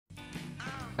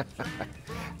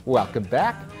Welcome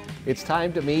back. It's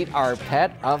time to meet our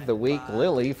pet of the week.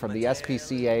 Lily from the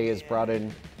SPCA is brought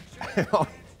in.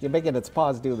 You're making its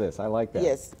paws do this. I like that.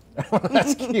 Yes.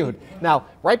 That's cute. Now,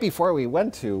 right before we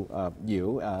went to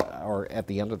or at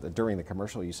the end of during the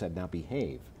commercial, you said, now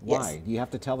behave. Why? Yes. Do you have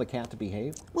to tell the cat to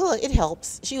behave? Well, it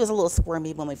helps. She was a little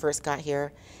squirmy when we first got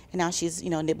here, and now she's,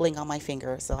 nibbling on my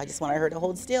finger. So I just wanted her to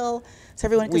hold still so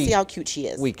everyone can see how cute she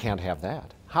is. We can't have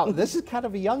that. This is kind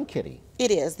of a young kitty. It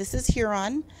is. This is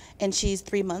Huron, and she's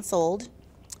 3 months old.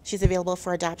 She's available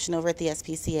for adoption over at the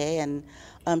SPCA,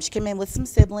 and she came in with some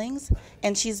siblings,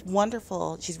 and she's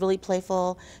wonderful. She's really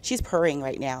playful. She's purring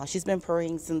right now. She's been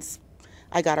purring since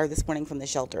I got her this morning from the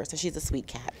shelter, so she's a sweet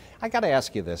cat. I got to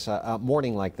ask you this, a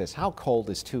morning like this, how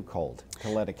cold is too cold to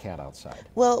let a cat outside?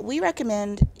 Well, we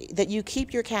recommend that you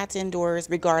keep your cats indoors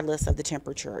regardless of the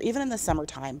temperature, even in the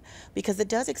summertime, because it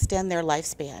does extend their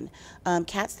lifespan.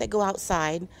 Cats that go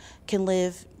outside can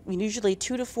live usually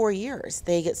 2 to 4 years.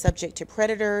 They get subject to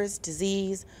predators,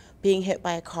 disease, being hit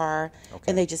by a car,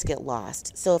 and they just get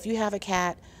lost. So if you have a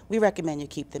cat, we recommend you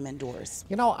keep them indoors.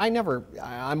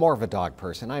 I'm more of a dog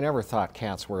person. I never thought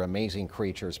cats were amazing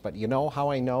creatures, but you know how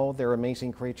I know they're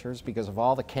amazing creatures? Because of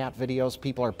all the cat videos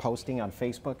people are posting on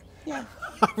Facebook. Yeah.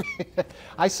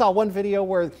 I saw one video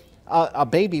where a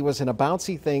baby was in a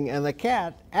bouncy thing, and the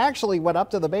cat actually went up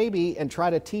to the baby and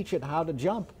tried to teach it how to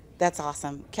jump. That's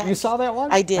awesome. Cats, you saw that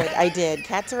one? I did.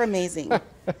 Cats are amazing.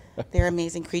 They're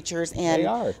amazing creatures, and they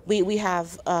are. We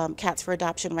have cats for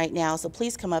adoption right now, so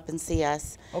please come up and see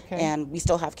us. Okay. And we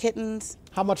still have kittens.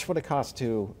 How much would it cost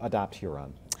to adopt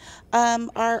Huron?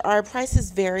 Our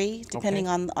prices vary depending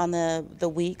on the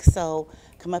week, so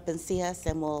come up and see us,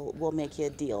 and we'll make you a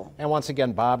deal. And once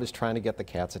again, Bob is trying to get the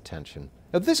cat's attention.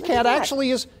 Now, this cat actually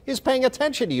is paying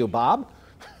attention to you, Bob.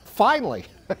 Finally.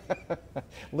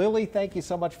 Lily, thank you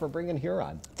so much for bringing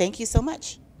Huron. Thank you so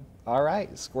much. All right,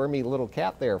 squirmy little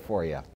cat there for you.